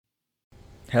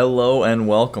Hello and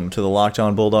welcome to the Locked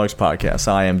On Bulldogs podcast.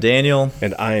 I am Daniel.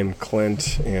 And I am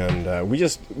Clint, and we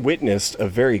just witnessed a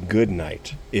very good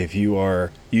night if you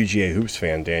are UGA Hoops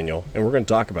fan, Daniel, and we're going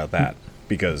to talk about that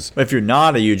because... If you're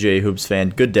not a UGA Hoops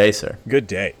fan, good day, sir. Good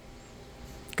day.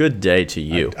 Good day to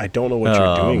you. I don't know what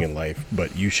you're doing in life,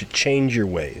 but you should change your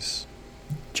ways.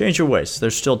 Change your ways.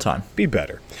 There's still time. Be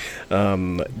better.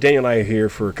 Daniel and I are here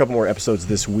for a couple more episodes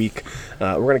this week.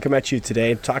 We're going to come at you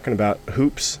today talking about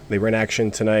hoops. They were in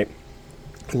action tonight.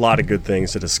 A lot of good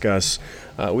things to discuss.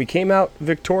 We came out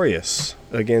victorious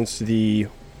against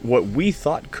what we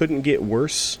thought couldn't get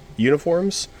worse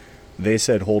uniforms. They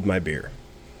said, hold my beer.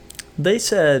 They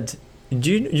said, do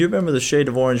you remember the shade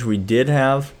of orange we did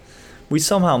have? We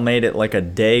somehow made it like a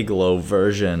day glow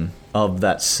version of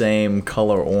that same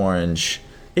color orange.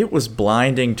 It was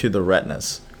blinding to the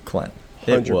retinas, Clint.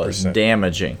 It 100%. Was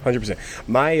damaging. 100%.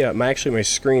 My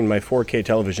screen, my 4K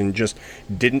television just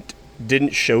didn't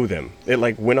show them. It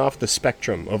like went off the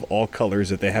spectrum of all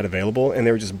colors that they had available, and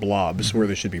they were just blobs where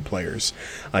there should be players.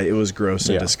 It was gross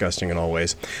and disgusting in all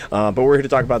ways. But we're here to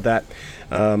talk about that.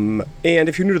 And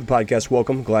if you're new to the podcast,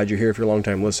 welcome. Glad you're here. If you're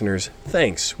longtime listeners,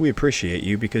 thanks. We appreciate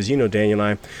you because Daniel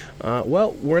and I,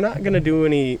 we're not going to do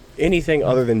anything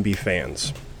other than be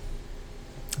fans.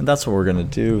 That's what we're going to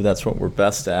do. That's what we're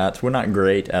best at. We're not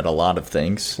great at a lot of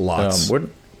things. Lots.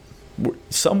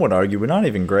 Some would argue we're not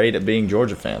even great at being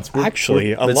Georgia fans.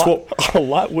 Actually, a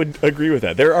lot would agree with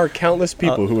that. There are countless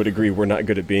people who would agree we're not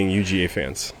good at being UGA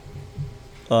fans.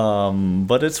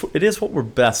 But it is what we're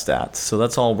best at, so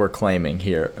that's all we're claiming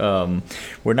here.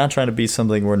 We're not trying to be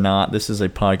something we're not. This is a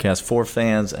podcast for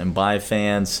fans and by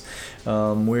fans.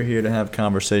 We're here to have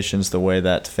conversations the way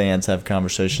that fans have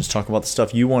conversations, talk about the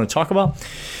stuff you want to talk about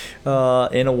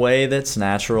in a way that's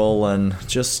natural and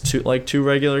just two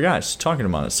regular guys talking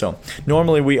about it. So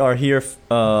normally we are here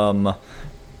 5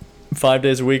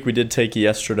 days a week. We did take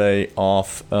yesterday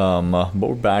off, but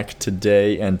we're back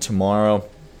today and tomorrow.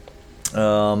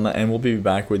 And we'll be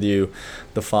back with you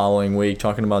the following week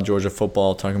talking about Georgia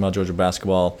football, talking about Georgia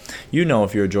basketball.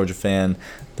 If you're a Georgia fan,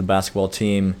 the basketball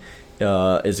team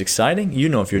is exciting.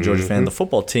 If you're a Georgia fan, the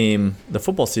football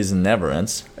season never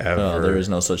ends. There is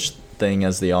no such thing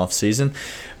as the off season,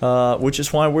 which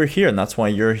is why we're here, and that's why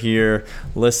you're here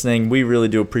listening. We really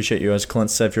do appreciate you. As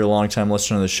Clint said, if you're a long-time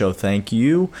listener to the show, thank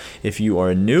you. If you are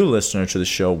a new listener to the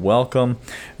show, welcome.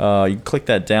 You click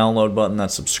that download button,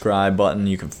 that subscribe button.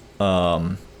 You can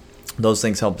those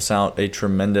things help us out a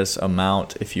tremendous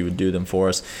amount if you would do them for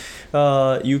us.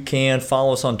 You can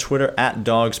follow us on Twitter at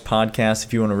Dogs Podcast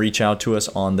if you want to reach out to us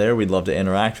on there. We'd love to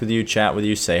interact with you, chat with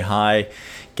you, say hi,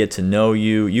 get to know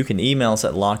you. You can email us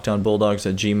at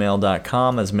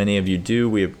lockedonbulldogs@gmail.com, as many of you do.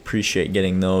 We appreciate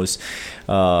getting those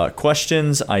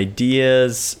questions,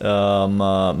 ideas,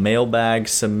 mailbag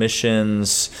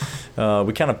submissions.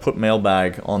 We kind of put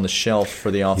mailbag on the shelf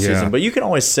for the off season, but you can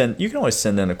always send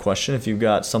in a question if you've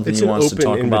got something you want us to talk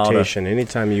about. It's an open invitation.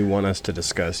 Anytime you want us to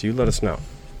discuss, you let us know.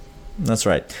 That's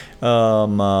right.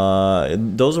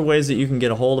 Those are ways that you can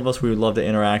get a hold of us. We would love to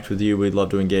interact with you. We'd love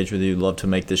to engage with you. We'd love to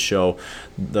make this show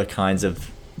the kind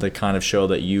of show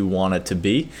that you want it to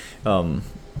be.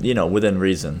 Within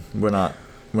reason. We're not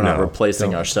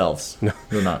replacing ourselves. No.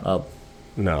 We're not.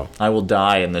 No. I will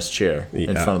die in this chair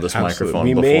in front of this microphone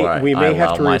we may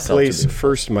have to replace to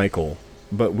first Michael,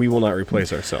 but we will not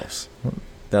replace ourselves.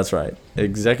 That's right.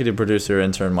 Executive producer,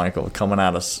 intern Michael, coming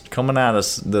at us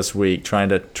this week, trying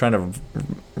to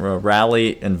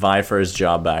rally and vie for his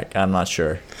job back. I'm not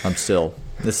sure.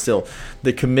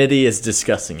 The committee is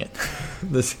discussing it.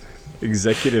 This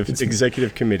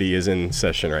executive committee is in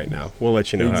session right now. We'll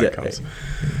let you know how it comes.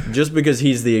 Just because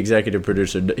he's the executive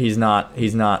producer, he's no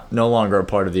longer a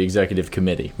part of the executive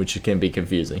committee, which can be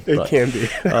confusing. It can be.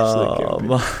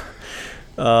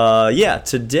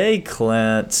 Today,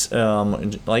 Clint,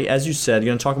 as you said, you're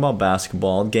going to talk about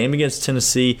basketball. Game against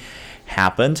Tennessee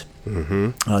happened.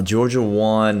 Georgia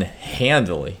won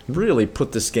handily. Really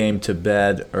put this game to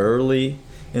bed early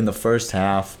in the first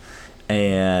half,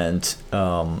 and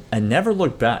never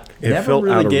looked back. It felt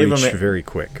out of reach very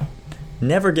quick.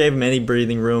 Never gave him any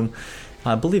breathing room.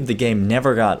 I believe the game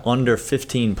never got under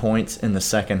 15 points in the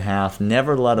second half.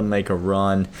 Never let him make a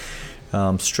run.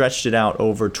 Stretched it out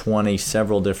over 20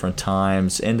 several different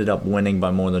times. Ended up winning by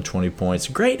more than 20 points.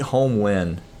 Great home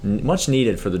win, much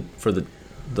needed for the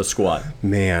squad.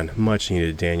 Man, much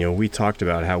needed, Daniel. We talked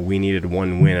about how we needed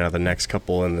one win out of the next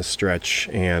couple in the stretch,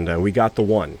 and we got the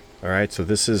one. All right, so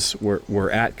this is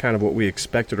we're at kind of what we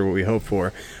expected or what we hoped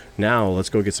for. Now let's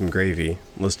go get some gravy.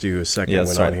 Let's do a second Yeah, win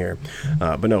sorry. on here.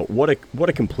 But no, what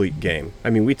a complete game. I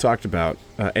mean, we talked about,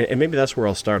 and maybe that's where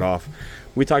I'll start off.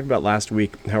 We talked about last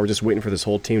week how we're just waiting for this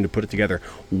whole team to put it together.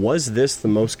 Was this the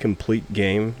most complete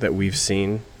game that we've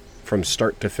seen from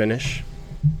start to finish?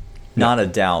 Not a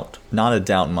doubt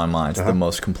in my mind. It's the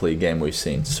most complete game we've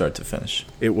seen, start to finish.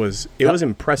 It was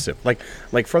impressive.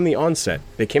 Like from the onset,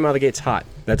 they came out of the gates hot.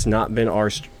 That's not been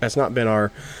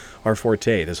our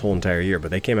forte this whole entire year.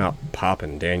 But they came out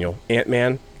popping. Daniel,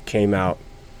 Ant-Man came out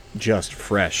just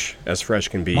fresh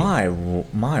can be.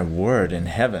 My word in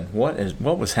heaven!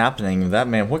 What was happening with that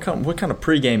man? What kind of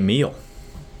pregame meal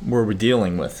were we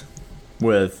dealing with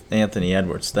Anthony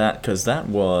Edwards? That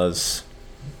was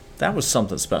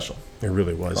something special. It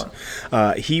really was.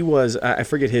 He was, I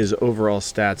forget his overall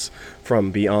stats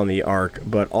from Beyond the Arc,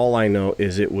 but all I know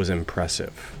is it was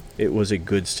impressive. It was a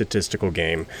good statistical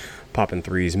game, popping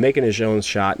threes, making his own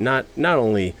shot, not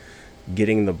only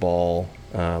getting the ball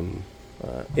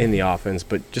in the offense,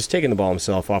 but just taking the ball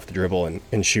himself off the dribble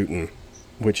and shooting,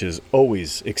 which is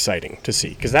always exciting to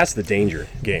see, because that's the danger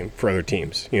game for other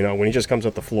teams. You know, when he just comes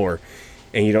up the floor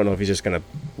and you don't know if he's just going to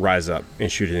rise up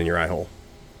and shoot it in your eye hole.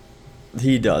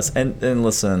 He does. And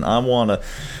listen,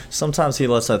 sometimes he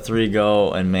lets that three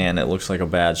go, and man, it looks like a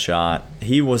bad shot.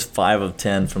 He was 5 of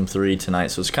 10 from three tonight,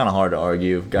 so it's kind of hard to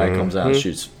argue. Guy comes out and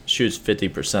shoots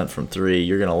 50% from three.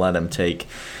 You're going to let him take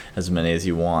as many as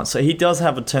you want. So he does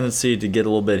have a tendency to get a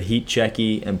little bit heat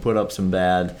checky and put up some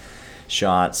bad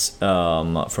shots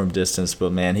from distance,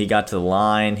 but man, he got to the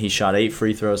line. He shot 8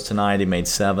 free throws tonight. He made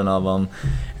 7 of them.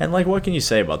 And what can you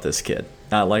say about this kid?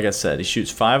 Like I said, he shoots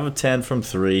 5 of 10 from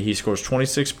 3. He scores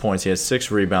 26 points. He has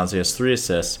 6 rebounds. He has 3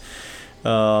 assists.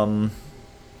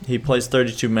 He plays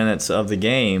 32 minutes of the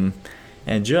game,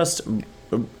 and just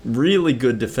a really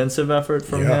good defensive effort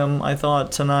from him, I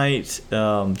thought, tonight.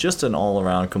 Just an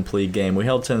all-around complete game. We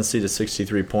held Tennessee to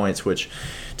 63 points, which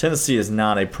Tennessee is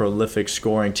not a prolific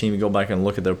scoring team. You go back and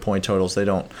look at their point totals. They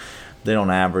don't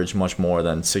average much more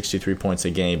than 63 points a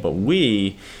game, but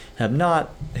we have not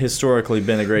historically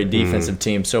been a great defensive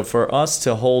team. So for us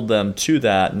to hold them to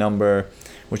that number,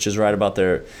 which is right about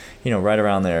right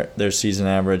around their season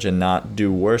average, and not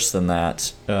do worse than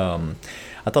that,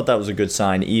 I thought that was a good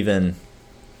sign, even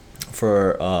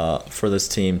for this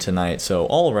team tonight. So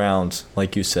all around,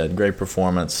 like you said, great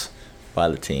performance by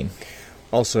the team.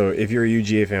 Also, if you're a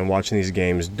UGA fan watching these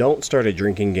games, don't start a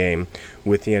drinking game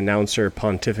with the announcer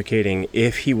pontificating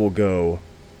if he will go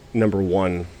number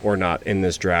 1 or not in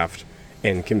this draft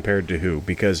and compared to who,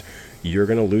 because you're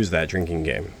going to lose that drinking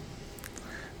game.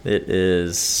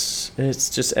 It's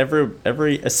just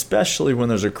every especially when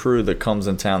there's a crew that comes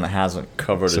in town that hasn't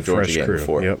covered a Georgia game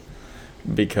before. Yep.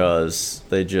 Because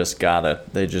they just gotta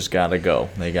go.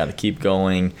 They gotta keep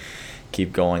going.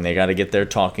 They gotta get their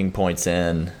talking points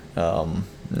in.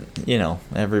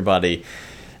 Everybody.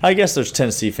 I guess there's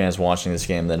Tennessee fans watching this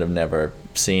game that have never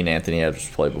seen Anthony Edwards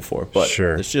play before, but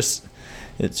sure.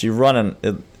 You're running.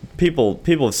 People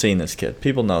have seen this kid.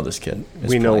 People know this kid.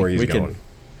 We know where he's going.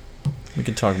 We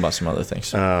can talk about some other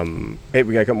things. Hey,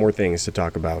 we got a couple more things to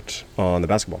talk about on the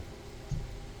basketball.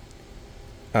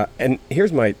 And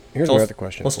here's my other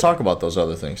question. Let's talk about those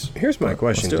other things. Here's my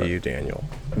question to you, Daniel.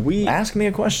 Ask me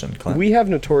a question, Clint. We have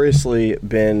notoriously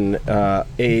been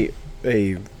Has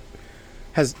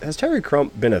Tyree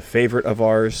Crump been a favorite of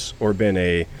ours, or been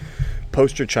a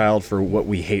poster child for what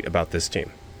we hate about this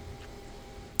team?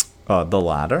 The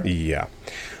latter. Yeah.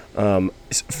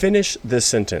 Finish this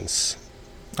sentence.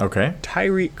 Okay.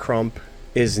 Tyree Crump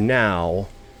is now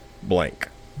blank.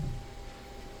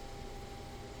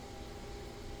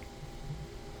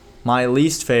 My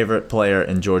least favorite player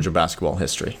in Georgia basketball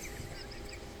history.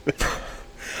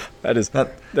 That is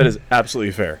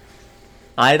absolutely fair.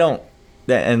 I don't.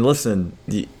 And listen,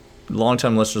 the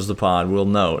longtime listeners of the pod will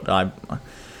note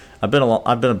I've been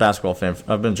a basketball fan.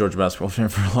 I've been a Georgia basketball fan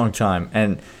for a long time,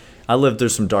 and I lived through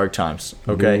some dark times.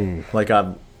 Okay,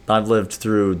 I've lived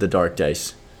through the dark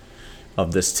days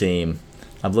of this team.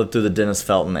 I've lived through the Dennis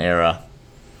Felton era.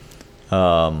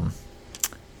 I've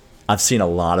seen a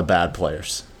lot of bad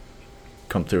players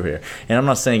come through here, and I'm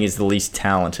not saying he's the least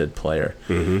talented player,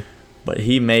 but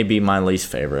he may be my least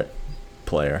favorite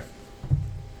player.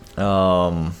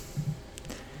 I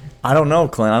don't know,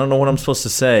 Clint. I don't know what I'm supposed to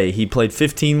say. He played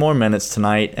 15 more minutes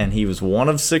tonight, and he was 1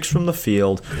 of 6 from the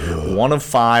field, 1 of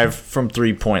 5 from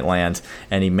three-point land,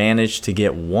 and he managed to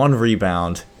get 1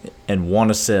 rebound and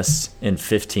 1 assist in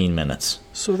 15 minutes.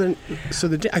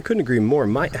 I couldn't agree more.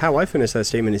 How I finished that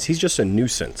statement is he's just a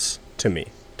nuisance to me.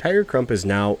 Tyree Crump is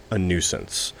now a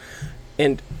nuisance,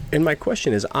 and my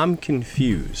question is, I'm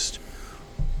confused.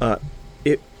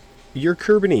 your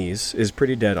Curbinese is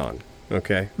pretty dead on.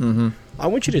 Okay. Mm-hmm. I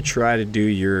want you to try to do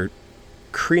your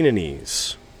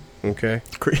Creanese. Okay.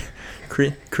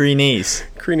 Creanese.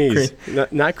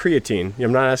 Creanese, not creatine.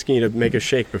 I'm not asking you to make a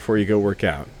shake before you go work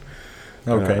out.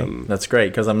 Okay, that's great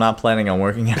because I'm not planning on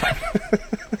working out.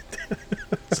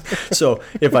 So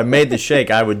if I made the shake,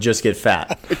 I would just get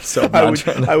fat. So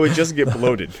I would just get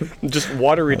bloated. Just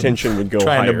water retention would go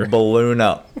trying higher. to balloon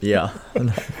up. Yeah.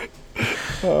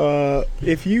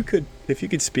 If you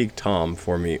could speak Tom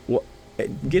for me,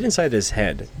 get inside his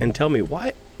head and tell me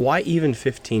why even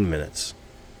 15 minutes?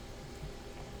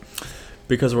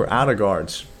 Because we're out of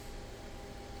guards.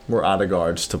 We're out of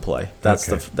guards to play. That's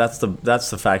Okay. that's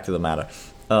the fact of the matter.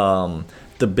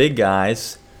 The big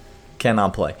guys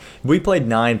cannot play. We played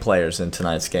 9 players in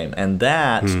tonight's game, and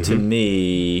that to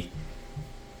me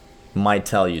might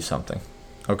tell you something.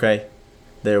 Okay,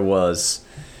 there was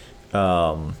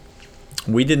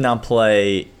we did not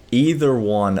play either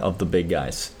one of the big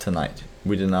guys tonight.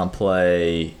 We did not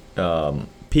play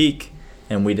Peak,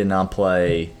 and we did not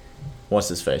play what's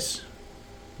his face.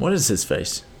 What is his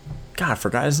face? God, I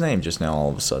forgot his name just now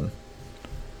all of a sudden.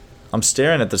 I'm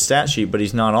staring at the stat sheet, but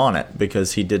he's not on it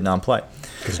because he did not play.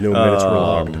 Because no minutes were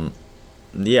logged.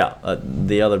 Yeah,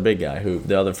 the other big guy,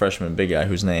 the other freshman big guy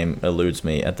whose name eludes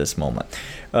me at this moment.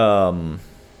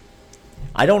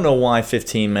 I don't know why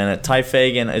 15 minutes. Ty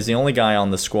Fagan is the only guy on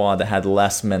the squad that had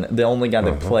less minutes. The only guy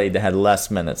that played that had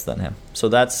less minutes than him. So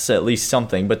that's at least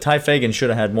something. But Ty Fagan should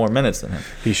have had more minutes than him.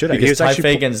 He should have. Because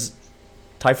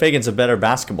Ty Fagan's a better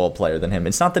basketball player than him.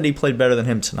 It's not that he played better than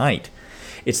him tonight.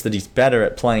 It's that he's better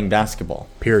at playing basketball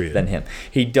than him.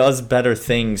 He does better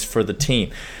things for the team.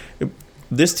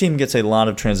 This team gets a lot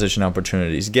of transition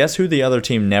opportunities. Guess who the other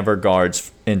team never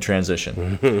guards in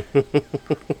transition?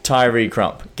 Tyree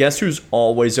Crump. Guess who's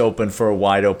always open for a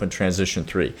wide open transition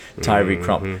 3? Tyree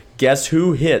Crump. Guess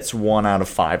who hits 1 out of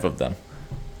 5 of them?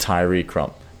 Tyree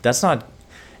Crump. That's not.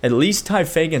 At least Ty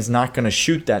Fagan's not going to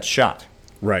shoot that shot.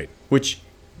 Right. Which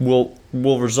will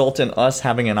result in us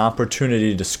having an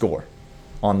opportunity to score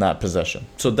on that possession.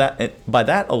 So that by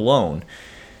that alone,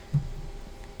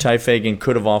 Ty Fagan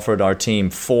could have offered our team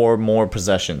 4 more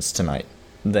possessions tonight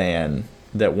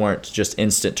that weren't just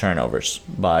instant turnovers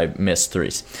by missed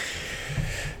threes.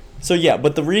 So yeah,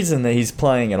 but the reason that he's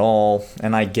playing at all,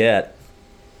 and I get,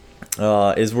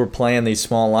 is we're playing these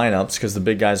small lineups because the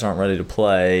big guys aren't ready to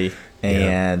play.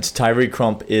 And Tyree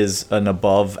Crump is an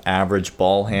above-average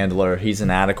ball handler. He's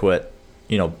an adequate,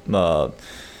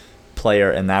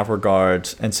 player in that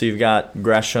regard. And so you've got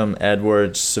Gresham,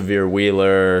 Edwards, Severe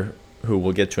Wheeler, who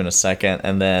we'll get to in a second,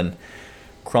 and then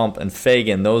Crump and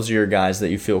Fagan. Those are your guys that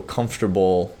you feel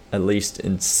comfortable, at least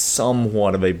in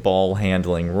somewhat of a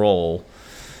ball-handling role.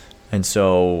 And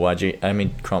so,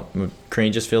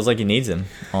 Crean just feels like he needs him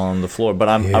on the floor. But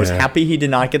I was happy he did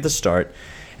not get the start.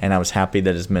 And I was happy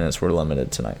that his minutes were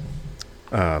limited tonight.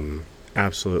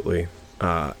 Absolutely.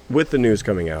 With the news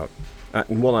coming out,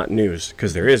 well, not news,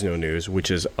 because there is no news,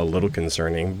 which is a little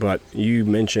concerning, but you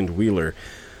mentioned Wheeler.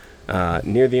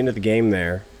 Near the end of the game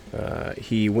there,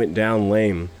 he went down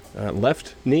lame.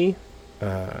 Left knee,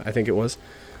 I think it was.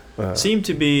 Seemed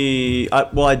to be...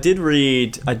 I did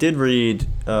read...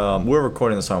 we're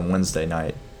recording this on Wednesday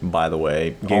night. By the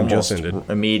way, game just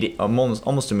ended.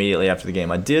 Almost immediately after the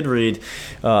game, I did read.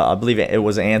 I believe it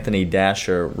was Anthony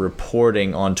Dasher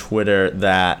reporting on Twitter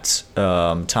that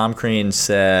Tom Crean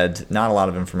said, not a lot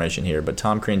of information here, but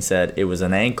Tom Crean said it was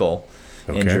an ankle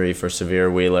injury for Severe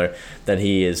Wheeler, that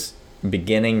he is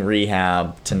beginning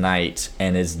rehab tonight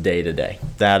and is day to day.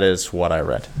 That is what I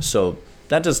read. So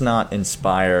that does not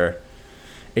inspire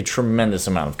a tremendous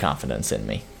amount of confidence in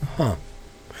me. Huh.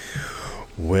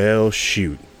 Well,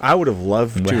 shoot. I would have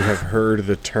loved to have heard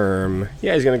the term,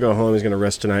 he's going to go home, he's going to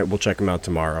rest tonight, we'll check him out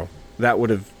tomorrow. That would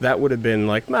have been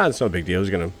like, it's no big deal. He's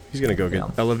going to go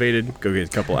get elevated, go get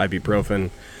a couple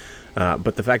ibuprofen.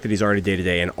 But the fact that he's already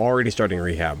day-to-day and already starting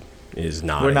rehab is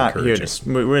not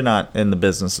encouraging. We're not in the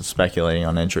business of speculating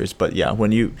on injuries, but yeah,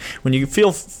 when you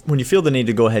feel the need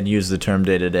to go ahead and use the term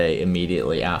day-to-day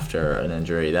immediately after an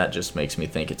injury, that just makes me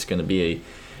think it's going to be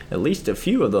at least a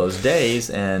few of those days,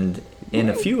 and in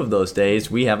a few of those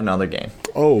days, we have another game.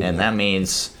 Oh. And that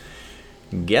means,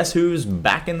 guess who's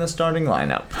back in the starting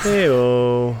lineup?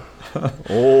 Hey-oh.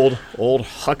 old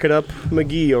Huck-it-up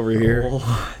McGee over here.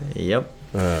 Yep.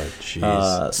 Oh,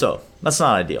 jeez. So, that's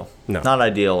not ideal. No. Not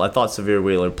ideal. I thought Severe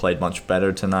Wheeler played much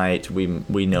better tonight.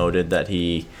 We noted that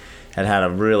he had a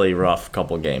really rough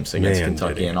couple games against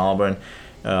Kentucky and Auburn.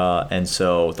 And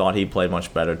so thought he played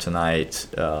much better tonight.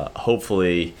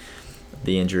 Hopefully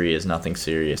the injury is nothing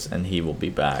serious and he will be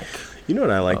back. You know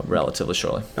what I like? Relatively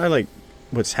shortly. I like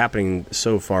what's happening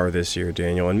so far this year,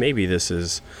 Daniel, and maybe this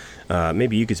is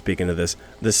maybe you could speak into this.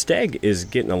 The Steg is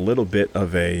getting a little bit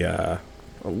of a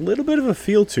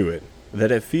feel to it,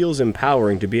 that it feels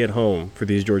empowering to be at home for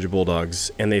these Georgia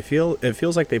Bulldogs, and it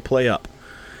feels like they play up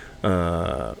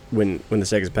when the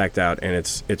Steg is packed out, and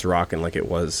it's rocking like it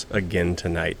was again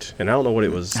tonight. And I don't know what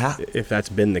it was, if that's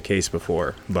been the case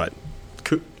before, but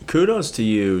kudos to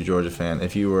you, Georgia fan,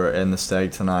 if you were in the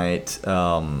Steg tonight.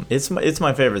 It's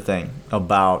my favorite thing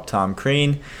about Tom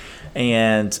Crean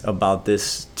and about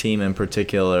this team in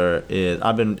particular.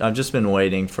 I've just been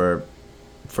waiting for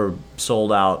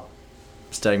sold out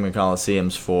Stegman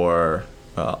Coliseums for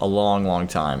a long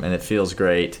time, and it feels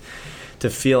great to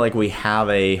feel like we have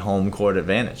a home court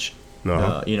advantage.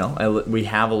 Uh-huh. We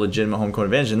have a legitimate home court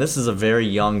advantage, and this is a very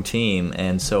young team,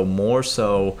 and so more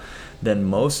so than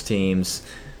most teams,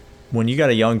 when you got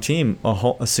a young team,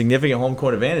 a significant home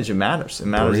court advantage, it matters. It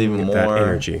matters even more. That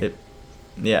energy.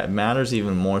 It matters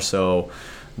even more so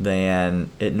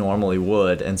than it normally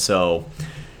would, and so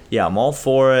yeah, I'm all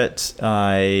for it.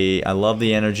 I love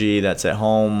the energy that's at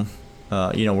home.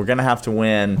 We're going to have to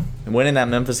win. Winning that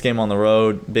Memphis game on the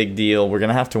road, big deal. We're going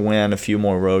to have to win a few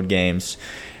more road games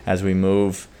as we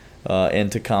move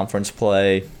into conference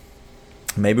play.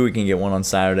 Maybe we can get one on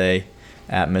Saturday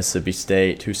at Mississippi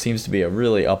State, who seems to be a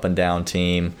really up-and-down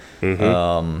team.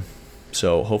 Mm-hmm.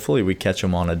 So hopefully we catch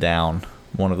them on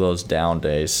one of those down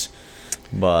days.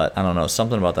 But I don't know,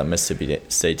 something about that Mississippi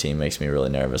State team makes me really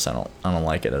nervous. I don't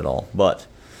like it at all. But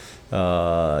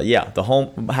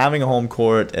having a home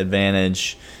court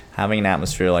advantage, having an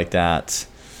atmosphere like that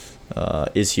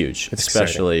is huge, it's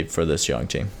especially exciting for this young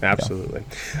team. Absolutely.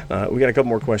 Yeah. We got a couple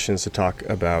more questions to talk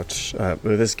about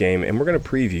this game, and we're going to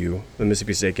preview the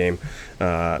Mississippi State game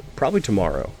probably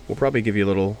tomorrow. We'll probably give you a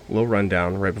little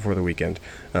rundown right before the weekend,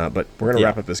 but we're going to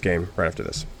wrap up this game right after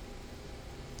this.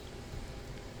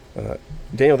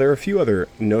 Daniel, there are a few other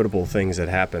notable things that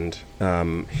happened.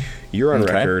 You're on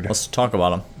record. Let's talk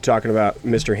about them. Talking about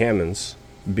Mr. Hammonds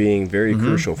being very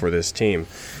crucial for this team.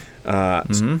 So I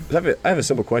have a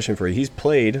simple question for you. He's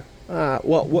played.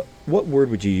 What word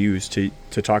would you use to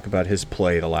talk about his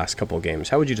play the last couple of games?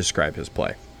 How would you describe his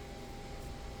play?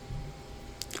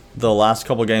 The last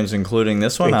couple of games, including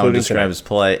this one, I would describe his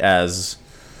play as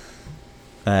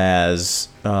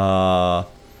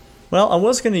well, I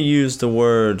was going to use the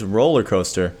word roller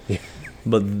coaster,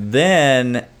 but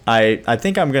then I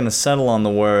think I'm going to settle on the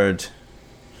word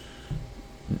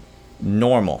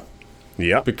normal.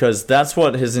 Yeah. Because that's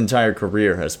what his entire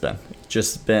career has been.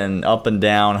 Just been up and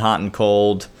down, hot and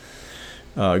cold,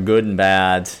 good and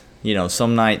bad.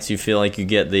 Some nights you feel like you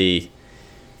get the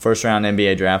first-round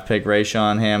NBA draft pick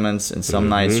Rayshawn Hammonds, and some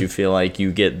nights you feel like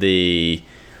you get the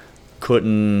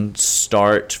couldn't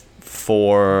start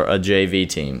for a JV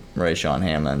team, Rayshawn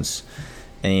Hammonds.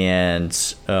 And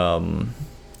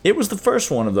it was the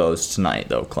first one of those tonight,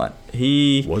 though, Clint.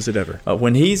 Was it ever?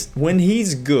 When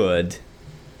he's good,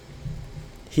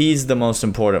 he's the most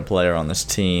important player on this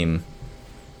team,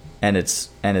 and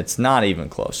it's not even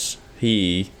close.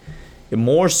 He,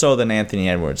 more so than Anthony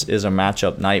Edwards, is a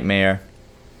matchup nightmare.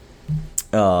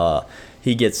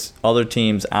 He gets other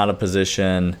teams out of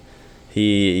position.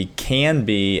 He can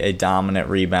be a dominant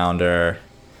rebounder.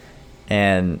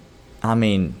 And,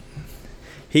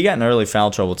 he got in early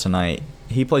foul trouble tonight.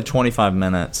 He played 25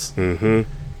 minutes. Mm-hmm.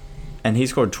 And he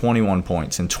scored 21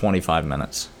 points in 25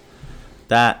 minutes.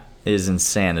 That is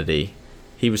insanity.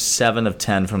 He was 7 of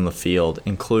 10 from the field,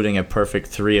 including a perfect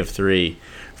 3 of 3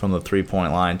 from the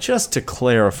three-point line. Just to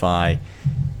clarify,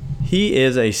 he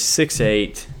is a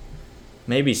 6'8",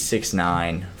 maybe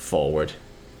 6'9" forward.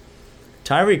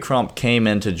 Tyree Crump came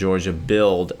into Georgia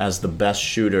billed as the best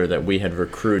shooter that we had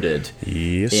recruited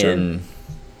in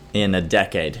a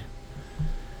decade.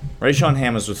 Rayshawn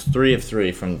Hammonds was 3 of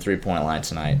 3 from the three-point line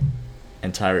tonight,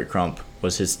 and Tyree Crump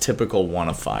was his typical 1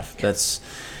 of 5.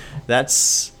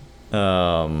 That's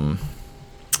Rayshawn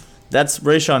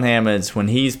Hammonds, when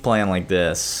he's playing like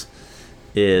this,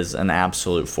 is an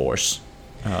absolute force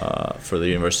for the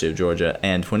University of Georgia.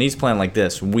 And when he's playing like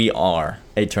this, we are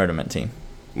a tournament team.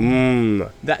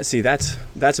 That's a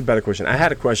better question. I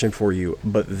had a question for you,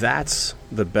 but that's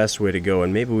the best way to go,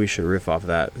 and maybe we should riff off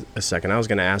that a second. I was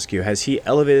going to ask you, has he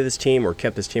elevated this team or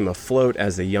kept this team afloat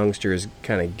as the youngsters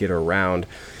kind of get around?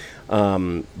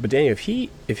 But Daniel,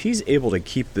 if he's able to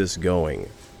keep this going,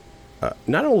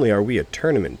 not only are we a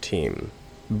tournament team,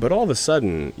 but all of a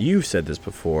sudden, you've said this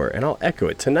before, and I'll echo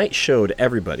it. Tonight showed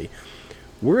everybody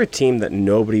we're a team that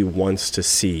nobody wants to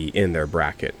see in their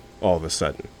bracket. All of a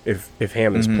sudden, if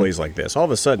Hammonds plays like this, all of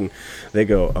a sudden they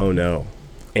go, oh no,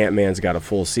 Ant-Man's got a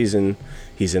full season.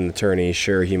 He's in the tourney.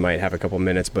 Sure, he might have a couple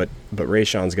minutes, but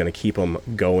Rayshon's going to keep them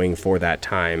going for that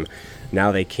time.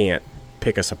 Now they can't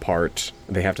pick us apart.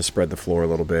 They have to spread the floor a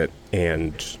little bit,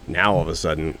 and now all of a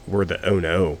sudden we're the oh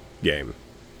no game.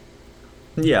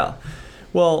 Yeah.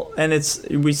 Well, and he's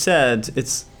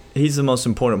the most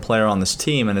important player on this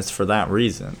team, and it's for that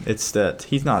reason. It's that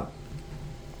he's not.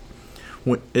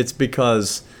 It's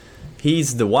because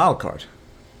he's the wild card.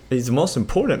 He's the most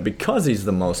important because he's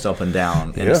the most up and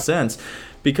down in a sense,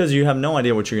 because you have no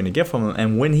idea what you're going to get from him.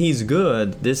 And when he's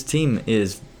good, this team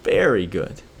is very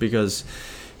good because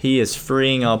he is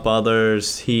freeing up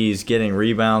others. He's getting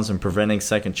rebounds and preventing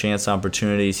second chance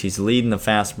opportunities. He's leading the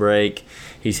fast break.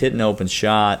 He's hitting open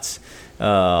shots.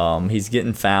 He's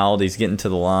getting fouled. He's getting to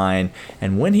the line.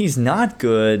 And when he's not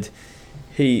good,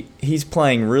 he's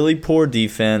playing really poor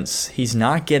defense. He's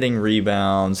not getting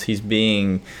rebounds. He's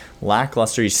being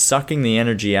lackluster. He's sucking the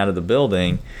energy out of the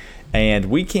building, and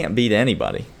we can't beat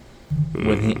anybody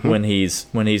when he's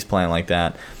playing like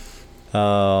that.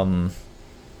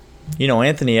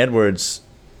 Anthony Edwards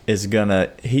is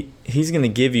he's gonna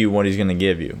give you what he's gonna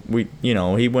give you.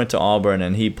 He went to Auburn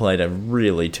and he played a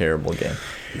really terrible game,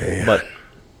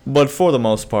 but for the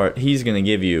most part, he's gonna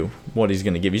give you what he's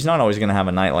gonna give you. He's not always gonna have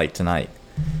a night like tonight,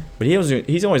 but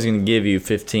he's always gonna give you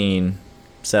 15,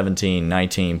 17,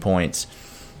 19 points.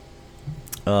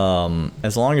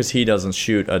 As long as he doesn't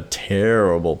shoot a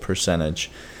terrible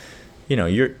percentage,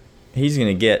 he's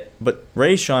gonna get. But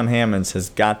Rayshawn Hammonds has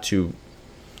got to.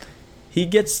 He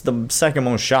gets the second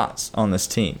most shots on this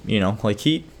team.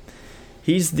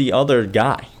 He's the other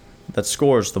guy that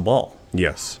scores the ball.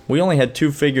 Yes. We only had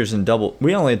two players in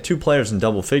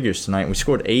double figures tonight. We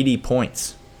scored 80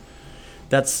 points.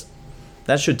 That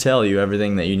should tell you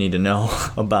everything that you need to know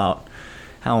about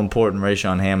how important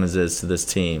Rayshawn Hammonds is to this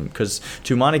team. Because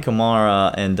Tumani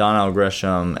Kamara and Donnell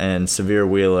Gresham and Severe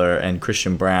Wheeler and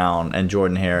Christian Brown and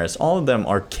Jordan Harris, all of them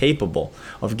are capable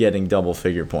of getting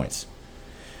double-figure points.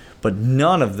 But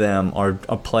none of them are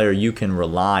a player you can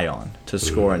rely on to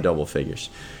score in double figures.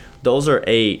 Those are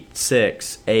 8,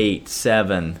 6, 8,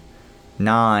 7,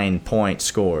 9-point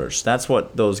scores. That's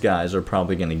what those guys are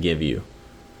probably going to give you.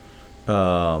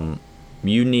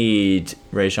 You need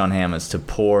Rayshawn Hammonds to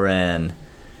pour in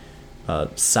a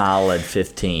solid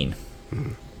 15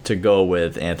 to go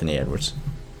with Anthony Edwards.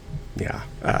 Yeah,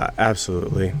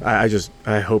 absolutely.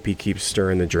 I hope he keeps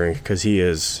stirring the drink because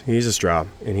he's a straw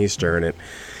and he's stirring it.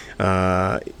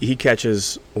 He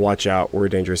catches, watch out, we're a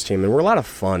dangerous team, and we're a lot of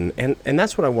fun. And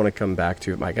that's what I want to come back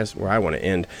to, I guess, where I want to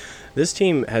end. This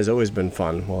team has always been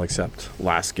fun, well, except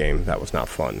last game. That was not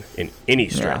fun in any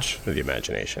stretch of the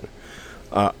imagination.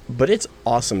 But it's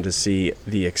awesome to see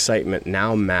the excitement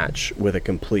now match with a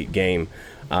complete game.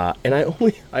 And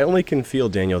I only can feel,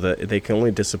 Daniel, that they can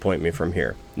only disappoint me from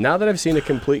here. Now that I've seen a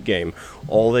complete game,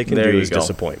 all they can do is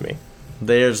disappoint me.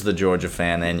 There's the Georgia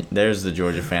fan, and there's the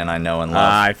Georgia fan I know and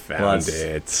love. I found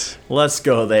it. Let's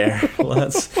go there.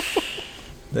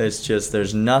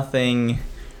 There's nothing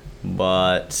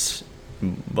but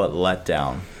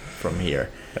letdown from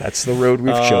here. That's the road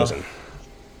we've chosen.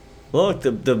 Look,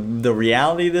 the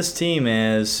reality of this team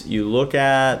is you look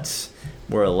at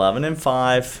we're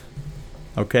 11-5.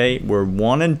 Okay, we're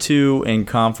 1-2 in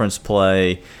conference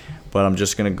play. But I'm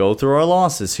just going to go through our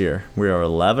losses here. We are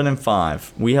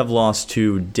 11-5. We have lost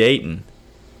to Dayton,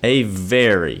 a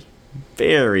very,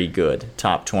 very good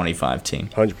top 25 team.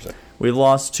 100%. We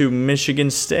lost to Michigan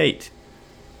State,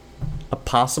 a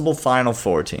possible Final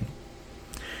Four team.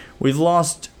 We've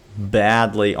lost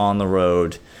badly on the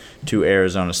road to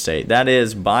Arizona State. That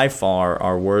is by far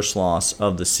our worst loss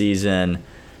of the season.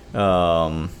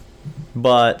 But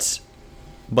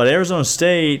Arizona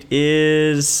State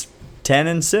is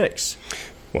 10-6.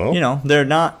 Well, they're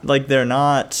not.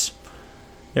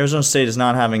 Arizona State is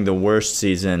not having the worst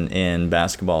season in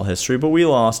basketball history, but we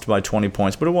lost by 20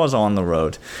 points. But it was on the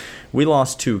road. We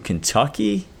lost to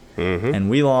Kentucky, and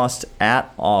we lost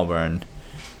at Auburn,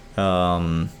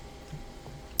 who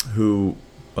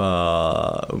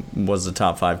was the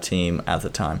top 5 team at the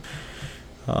time.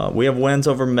 We have wins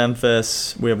over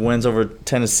Memphis. We have wins over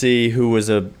Tennessee, who was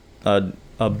a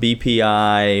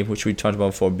BPI, which we talked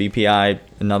about before. BPI,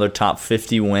 another top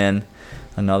 50 win,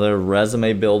 another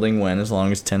resume-building win as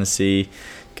long as Tennessee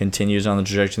continues on the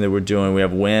trajectory that we're doing. We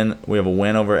have a win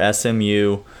over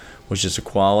SMU, which is a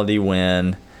quality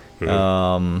win. We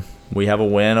have a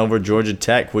win over Georgia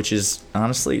Tech, which is,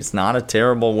 honestly, it's not a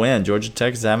terrible win. Georgia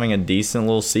Tech is having a decent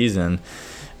little season.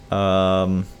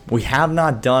 We have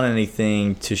not done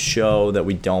anything to show that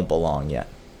we don't belong yet.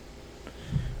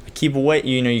 Keep wait.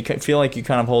 You feel like you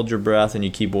kind of hold your breath and you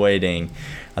keep waiting.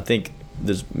 I think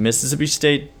there's Mississippi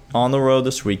State on the road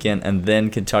this weekend, and then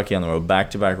Kentucky on the road,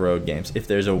 back-to-back road games. If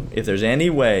there's any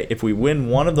way, if we win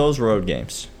one of those road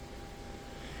games,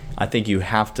 I think you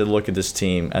have to look at this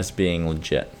team as being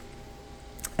legit.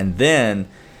 And then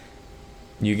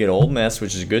you get Ole Miss,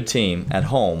 which is a good team, at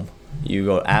home. You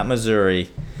go at Missouri.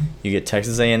 You get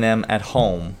Texas A&M at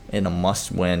home in a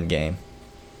must-win game.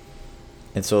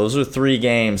 And so those are 3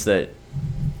 games that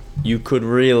you could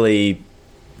really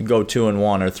go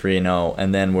 2-1 or 3-0,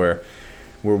 and then we're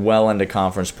well into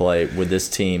conference play with this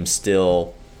team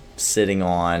still sitting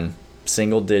on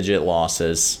single-digit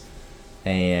losses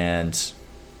and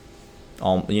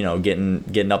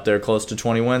getting up there close to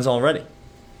 20 wins already.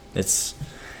 It's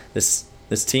this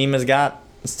team has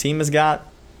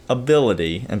got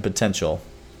ability and potential.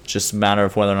 It's just a matter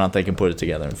of whether or not they can put it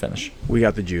together and finish. We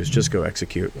got the juice. Just go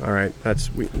execute. All right.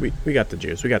 We got the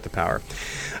juice. We got the power.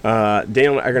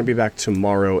 Daniel and I are going to be back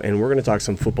tomorrow, and we're going to talk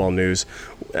some football news.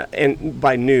 And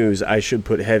by news, I should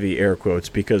put heavy air quotes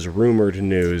because rumored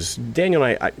news. Daniel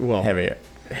and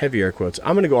heavy air quotes.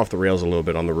 I'm going to go off the rails a little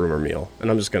bit on the rumor meal,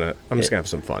 and I'm just gonna have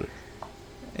some fun.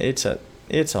 It's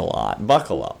a lot.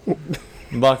 Buckle up.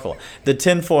 Buckle. The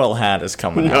tinfoil hat is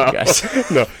coming out, guys.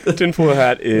 No, the tinfoil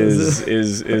hat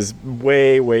is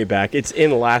way back. It's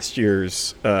in last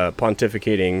year's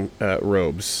pontificating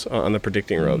robes on the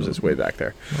predicting robes. It's way back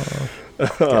there.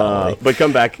 But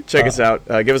come back, check us out,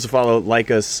 give us a follow,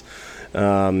 like us,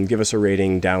 give us a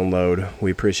rating, download.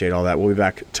 We appreciate all that. We'll be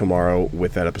back tomorrow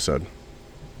with that episode.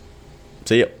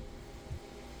 See ya.